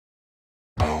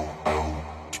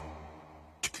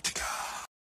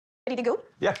Ready to go?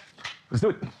 Yeah, let's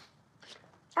do it.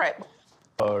 All right.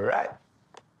 All right.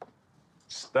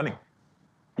 Stunning.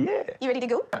 Yeah. You ready to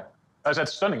go? I said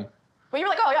stunning. Well, you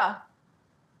were like, oh, yeah.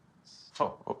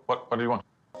 Oh, what do you want?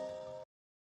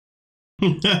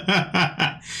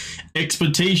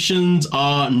 Expectations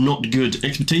are not good.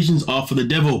 Expectations are for the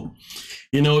devil.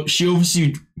 You know, she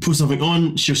obviously put something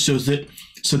on, she shows it,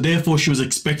 so therefore she was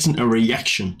expecting a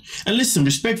reaction. And listen,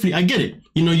 respectfully, I get it.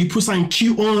 You know, you put something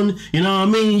cute on, you know what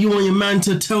I mean? You want your man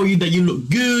to tell you that you look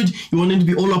good. You want him to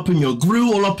be all up in your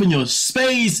grill, all up in your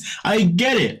space. I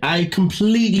get it. I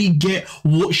completely get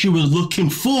what she was looking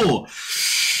for.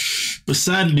 But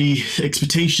sadly,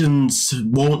 expectations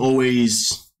won't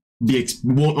always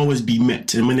be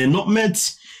met. And when they're not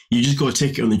met, you just gotta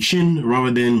take it on the chin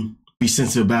rather than be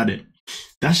sensitive about it.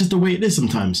 That's just the way it is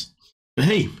sometimes. But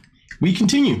hey, we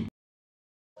continue.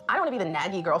 I don't want to be the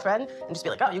naggy girlfriend and just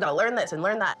be like, oh, you gotta learn this and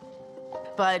learn that.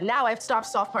 But now I've stopped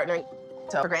soft partnering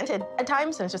for granted at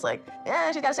times, and it's just like,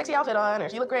 yeah, she's got a sexy outfit on, or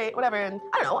she look great, whatever. And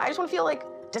I don't know, I just want to feel like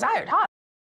desired, hot.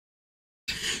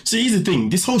 So here's the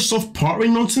thing, this whole soft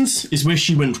partnering nonsense is where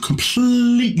she went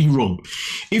completely wrong.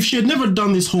 If she had never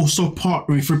done this whole soft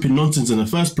partnering flipping nonsense in the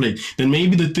first place, then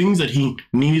maybe the things that he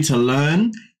needed to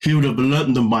learn, he would have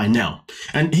learned them by now.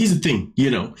 And here's the thing,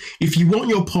 you know, if you want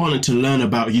your partner to learn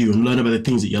about you and learn about the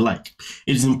things that you like,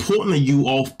 it is important that you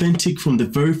are authentic from the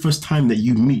very first time that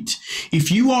you meet.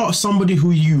 If you are someone who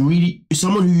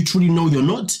you truly know you're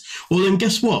not, well then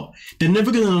guess what? They're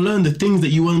never going to learn the things that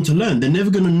you want them to learn. They're never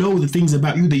going to know the things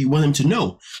about you that you want them to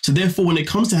know. So therefore, when it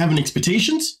comes to having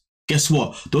expectations, guess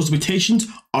what? Those expectations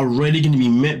are already going to be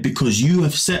met because you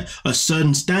have set a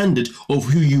certain standard of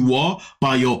who you are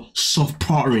by your soft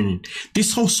partnering.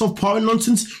 This whole soft partnering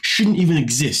nonsense shouldn't even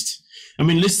exist. I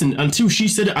mean, listen, until she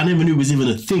said it, I never knew it was even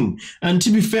a thing. And to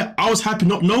be fair, I was happy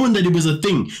not knowing that it was a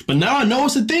thing. But now I know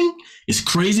it's a thing. It's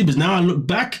crazy, but now I look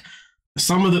back,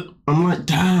 I'm like,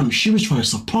 damn, she was trying to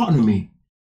soft partner me.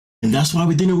 And that's why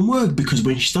we didn't work, because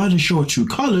when she started to show her true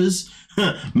colors,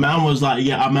 man was like,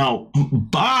 yeah, I'm out.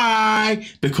 Bye.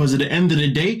 Because at the end of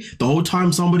the day, the whole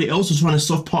time somebody else was trying to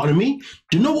soft partner me,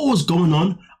 do you know what was going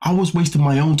on? I was wasting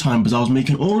my own time because I was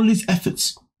making all of these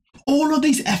efforts. All of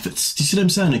these efforts. Do you see what I'm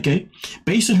saying, okay?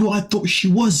 Based on who I thought she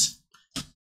was.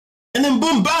 And then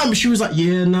boom, bam, she was like,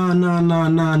 yeah, nah.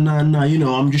 You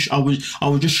know, I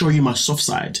was just showing you my soft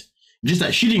side. Just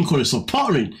that she didn't call it soft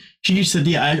partnering. She just said,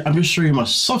 yeah, I'm just showing you my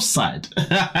soft side.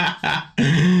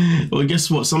 Well,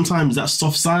 guess what? Sometimes that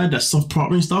soft side, that soft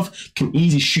partnering stuff can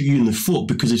easily shoot you in the foot,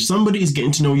 because if somebody is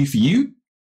getting to know you for you,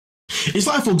 it's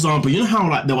like, for example, you know how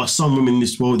like there were some women in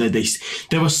this world that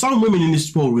there were some women in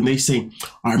this world when they say,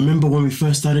 I remember when we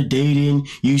first started dating,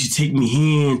 you used to take me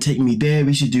here and take me there.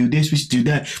 We should do this, we should do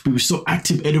that. We were so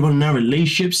active everyone in our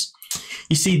relationships.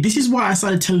 You see, this is why I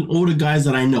started telling all the guys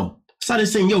that I know. I started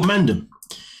saying, yo, Mandem,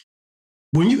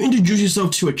 when you introduce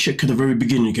yourself to a chick at the very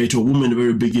beginning, okay, to a woman at the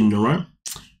very beginning, all right?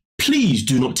 Please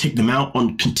do not take them out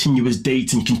on continuous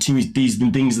dates and continuous these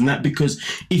and things and that, because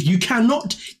if you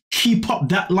cannot keep up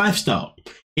that lifestyle,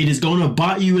 it is going to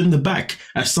bite you in the back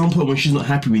at some point when she's not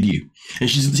happy with you. And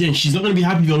she's not going to be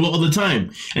happy with you a lot of the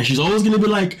time. And she's always going to be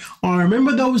like, oh, I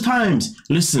remember those times.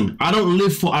 Listen, I don't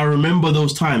live for I remember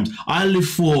those times. I live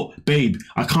for, babe,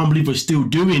 I can't believe we're still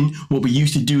doing what we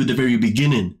used to do at the very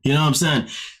beginning. You know what I'm saying?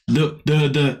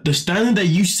 The standard that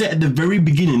you set at the very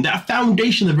beginning, that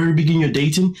foundation at the very beginning of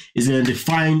dating, is going to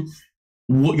define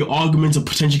what your arguments are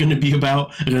potentially going to be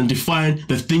about, and going to define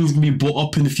the things going to be brought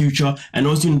up in the future, and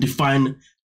also going to define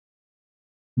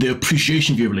the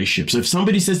appreciation of your relationship. So if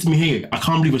somebody says to me, hey, I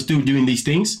can't believe we're still doing these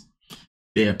things,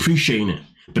 they're appreciating it.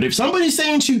 But if somebody's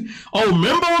saying to you, oh,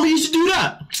 remember when we used to do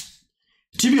that?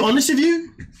 To be honest with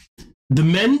you, the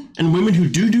men and women who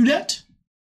do that,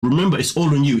 remember, it's all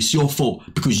on you. It's your fault,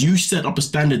 because you set up a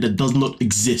standard that does not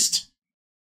exist.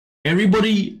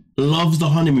 Everybody loves the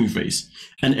honeymoon phase,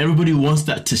 and everybody wants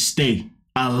that to stay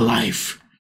alive,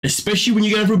 especially when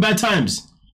you're going through bad times.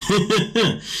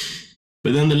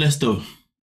 But nonetheless, though,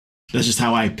 that's just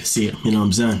how I see it. You know what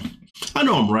I'm saying? I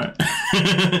know I'm right.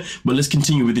 But let's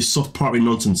continue with this soft partnering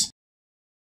nonsense.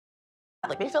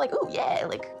 Like, maybe feel like, ooh, yeah,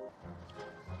 like.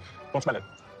 Don't smell it.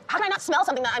 How can I not smell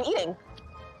something that I'm eating?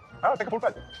 Oh, take a full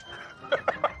bite.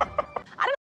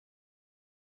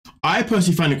 I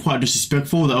personally find it quite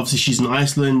disrespectful that obviously she's in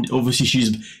Iceland. Obviously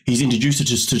he's introduced her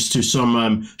to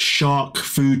some shark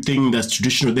food thing that's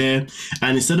traditional there.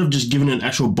 And instead of just giving it an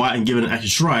actual bite and giving it an actual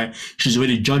try, she's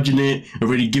already judging it,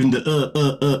 already giving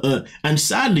the And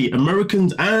sadly,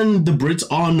 Americans and the Brits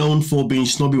are known for being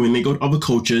snobby when they go to other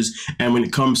cultures. And when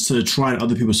it comes to trying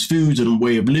other people's foods and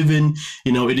way of living,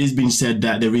 you know, it is being said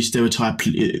that there is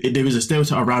a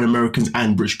stereotype around Americans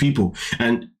and British people.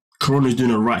 And Corona's doing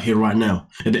it right here, right now.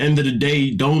 At the end of the day,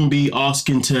 don't be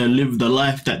asking to live the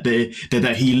life that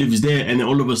he lives there, and then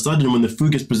all of a sudden, when the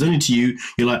food gets presented to you,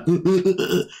 you're like,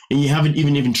 and you haven't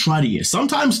even tried it yet.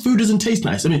 Sometimes food doesn't taste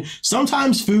nice. I mean,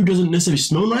 sometimes food doesn't necessarily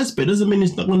smell nice, but it doesn't mean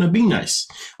it's not going to be nice.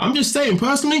 I'm just saying,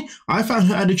 personally, I found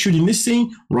her attitude in this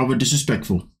scene rather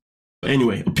disrespectful. But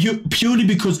anyway, purely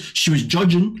because she was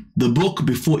judging the book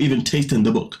before even tasting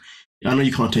the book. I know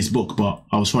you can't taste book, but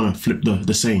I was trying to flip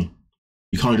the saying.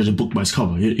 You can't judge a book by its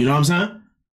cover. You know what I'm saying?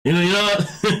 You know.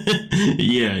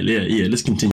 yeah. Let's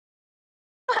continue.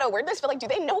 I don't know how to word this, but like, do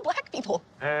they know black people?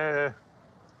 No,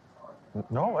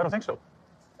 I don't think so.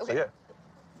 Okay. So, yeah.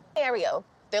 Scenario.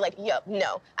 They're like, yo,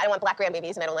 no, I don't want black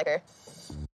grandbabies and I don't like her.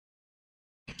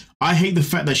 I hate the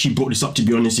fact that she brought this up, to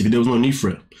be honest, if there was no need for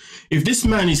it. If this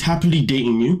man is happily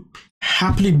dating you,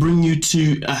 happily bring you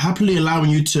to, happily allowing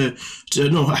you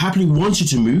happily wants you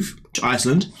to move to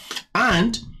Iceland,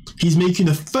 and he's making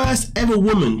the first ever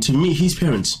woman to meet his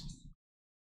parents.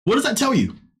 What does that tell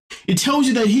you? It tells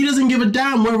you that he doesn't give a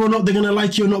damn whether or not they're going to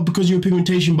like you or not because of your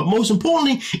pigmentation. But most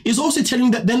importantly, it's also telling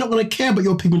you that they're not going to care about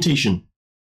your pigmentation.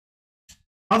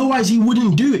 Otherwise, he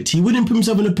wouldn't do it. He wouldn't put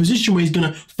himself in a position where he's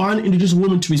going to find and introduce a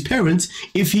woman to his parents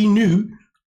if he knew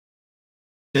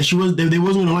that they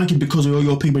wasn't going to like it because of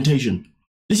your pigmentation.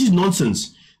 This is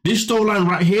nonsense. This storyline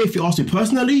right here, if you ask me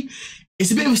personally,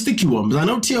 it's a bit of a sticky one, because I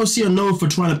know TLC are known for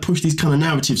trying to push these kind of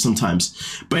narratives sometimes,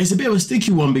 but it's a bit of a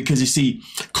sticky one because, you see,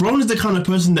 Corona's the kind of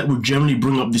person that would generally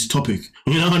bring up this topic,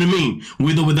 you know what I mean,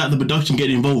 with or without the production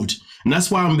getting involved. And that's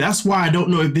why I don't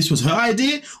know if this was her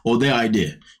idea or their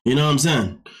idea, you know what I'm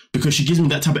saying? Because she gives me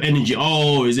that type of energy.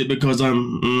 Oh, is it because we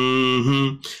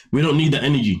don't need that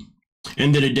energy.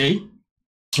 End of the day.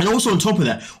 And also on top of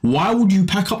that, why would you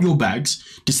pack up your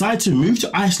bags, decide to move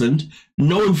to Iceland,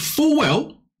 knowing full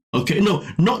well, okay, no,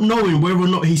 not knowing whether or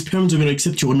not his parents are going to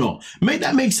accept you or not? Make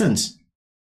that make sense.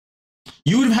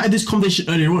 You would have had this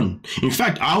conversation earlier on. In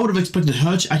fact, I would have expected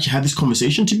her to actually have this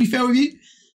conversation, to be fair with you.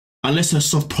 Unless her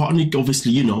soft partner,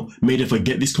 obviously, you know, made her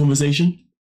forget this conversation.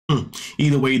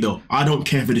 Either way, though, I don't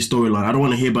care for this storyline. I don't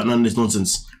want to hear about none of this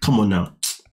nonsense. Come on now.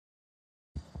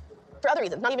 For other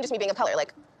reasons, not even just me being a color,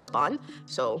 like, bond.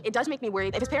 So it does make me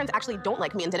worried. If his parents actually don't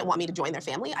like me and didn't want me to join their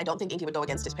family, I don't think Ingi would go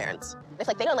against his parents. If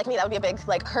like they don't like me, that would be a big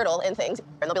like hurdle in things.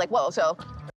 And they'll be like, whoa, so.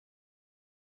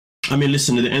 I mean,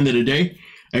 listen, at the end of the day,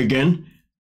 again,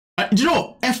 do you know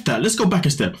what? F that. Let's go back a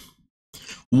step.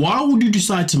 Why would you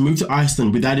decide to move to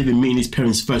Iceland without even meeting his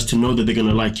parents first to know that they're going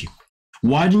to like you?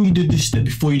 Why didn't you do this step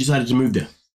before you decided to move there?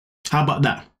 How about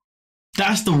that?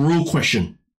 That's the real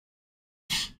question.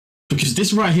 Because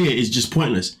this right here is just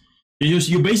pointless.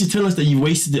 You're basically telling us that you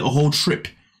wasted a whole trip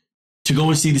to go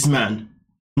and see this man,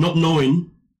 not knowing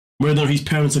whether his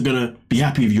parents are going to be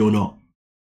happy with you or not.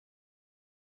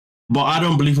 But I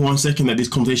don't believe for 1 second that this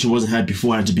conversation wasn't had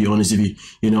beforehand, to be honest with you.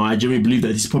 You know, I genuinely believe that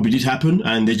this probably did happen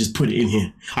and they just put it in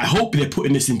here. I hope they're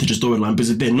putting this into the storyline,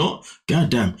 because if they're not,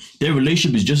 goddamn, their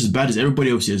relationship is just as bad as everybody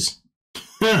else's.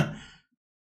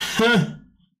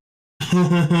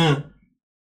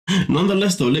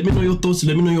 Nonetheless, though, let me know your thoughts,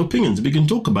 let me know your opinions. We can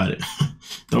talk about it.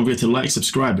 Don't forget to like,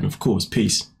 subscribe, and of course,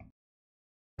 peace.